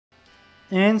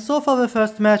And so for the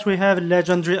first match we have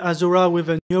Legendary Azura with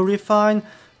a new refine,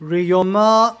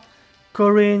 Ryoma,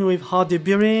 Corrin with Hardy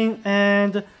Bearing,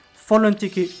 and Fallen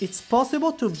Tiki. It's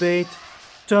possible to bait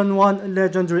turn 1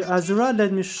 Legendary Azura.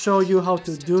 Let me show you how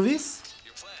to do this.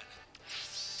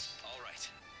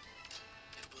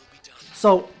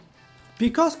 So,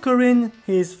 because Corrin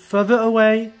is further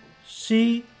away,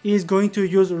 she is going to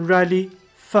use Rally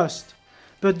first.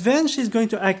 But then she's going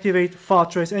to activate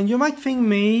Fortress, and you might think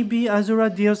maybe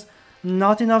Azura deals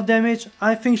not enough damage.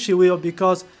 I think she will,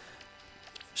 because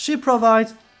she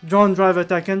provides drone drive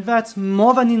attack, and that's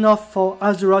more than enough for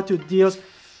Azura to deal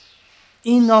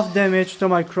enough damage to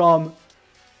my Chrom.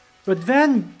 But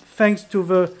then, thanks to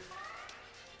the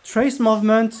trace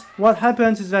movement, what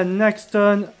happens is that next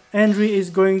turn Henry is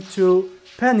going to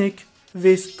panic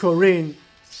this Corrin.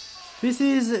 This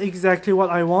is exactly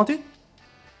what I wanted.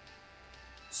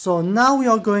 So now we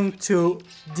are going to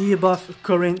debuff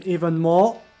Corrin even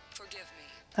more.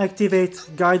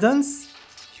 Activate Guidance.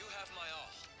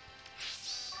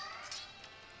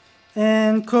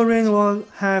 And Corrin will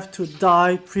have to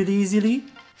die pretty easily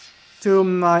to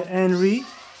my Henry.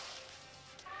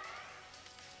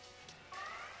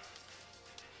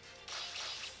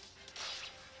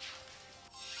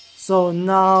 So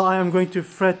now I am going to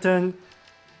threaten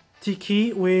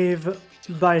Tiki with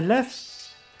Byleth.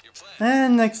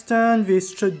 And next turn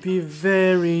this should be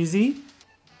very easy.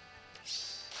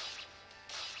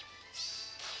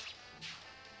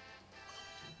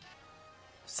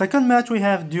 Second match we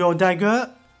have Duo Dagr,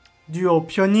 Duo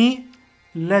Peony,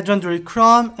 Legendary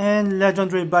Chrom and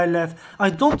Legendary Byleth. I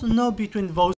don't know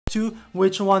between those two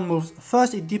which one moves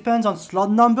first. It depends on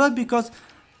slot number because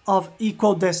of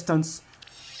equal distance.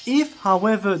 If,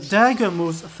 however, Dagr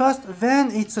moves first,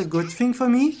 then it's a good thing for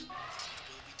me.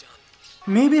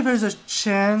 Maybe there's a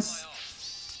chance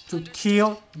to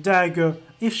kill Dagr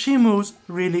if she moves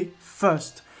really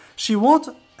first. She won't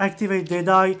activate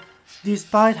Deadeye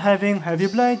despite having Heavy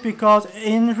Blade because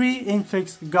Henry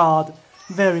inflicts guard.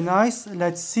 Very nice.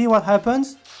 Let's see what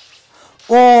happens.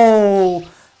 Oh,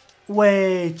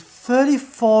 wait,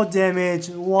 34 damage.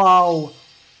 Wow.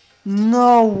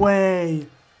 No way.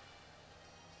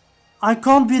 I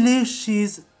can't believe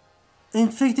she's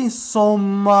inflicting so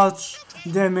much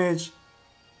damage.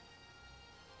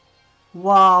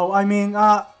 Wow, I mean,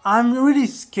 I'm really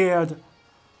scared.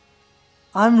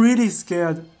 I'm really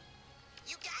scared.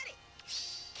 You got it.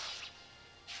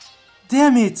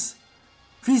 Damn it!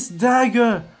 This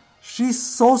Dagr, she's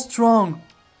so strong.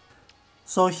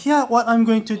 So here what I'm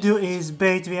going to do is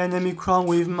bait the enemy Chrom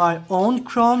with my own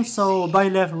Chrom. So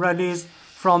Byleth rallies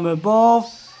from above,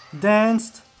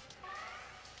 danced.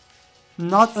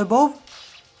 Not above?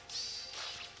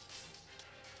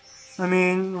 I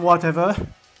mean, whatever.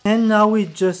 And now we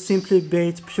just simply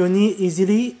bait Peony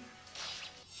easily.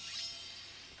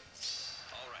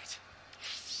 Alright.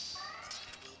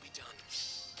 It will be done.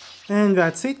 And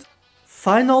that's it.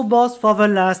 Final boss for the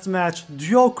last match.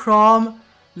 Duo Chrom,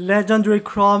 Legendary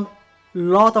Chrom,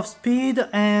 lot of speed,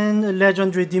 and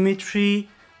Legendary Dimitri,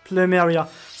 Plumeria.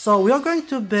 So we are going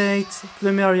to bait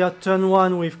Plumeria turn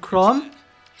 1 with Chrom.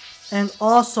 And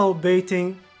also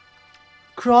baiting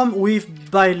Chrom with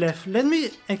Byleth. Let me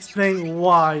explain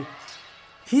why.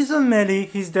 He's a melee,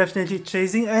 he's definitely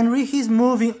chasing Henry, he's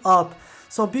moving up.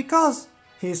 So because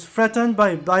he's threatened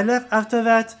by Byleth, after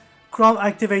that Chrom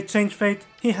activates Change Fate,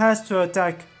 he has to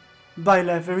attack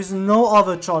Byleth. There is no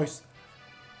other choice.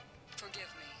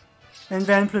 Forgive me. And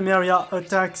then Plumeria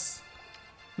attacks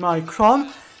my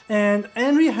Chrom. And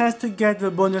Henry has to get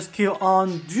the bonus kill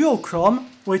on Duo Chrom,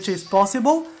 which is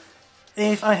possible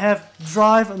if I have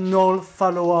drive, null,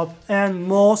 follow-up and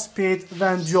more speed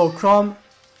than Duo Chrom,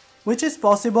 which is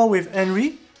possible with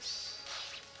Henry.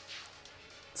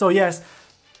 So yes,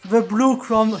 the blue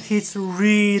Chrom hits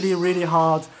really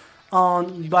hard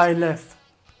on Byleth.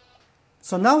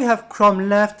 So now we have Chrom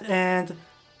left and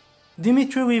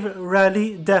Dimitri with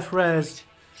Rally Death Res.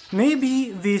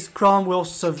 Maybe this Chrom will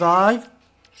survive.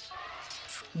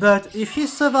 But if he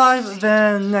survives,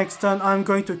 then next turn I'm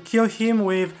going to kill him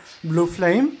with Blue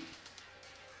Flame.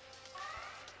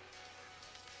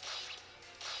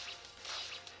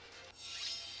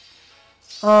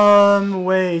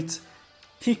 Wait.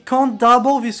 He can't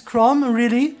double this Chrom,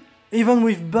 really? Even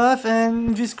with buff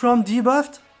and this Chrom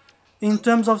debuffed? In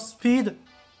terms of speed?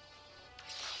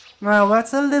 Well,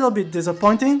 that's a little bit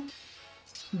disappointing.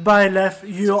 Byleth,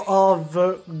 you are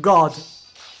the god.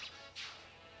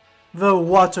 The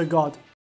water god.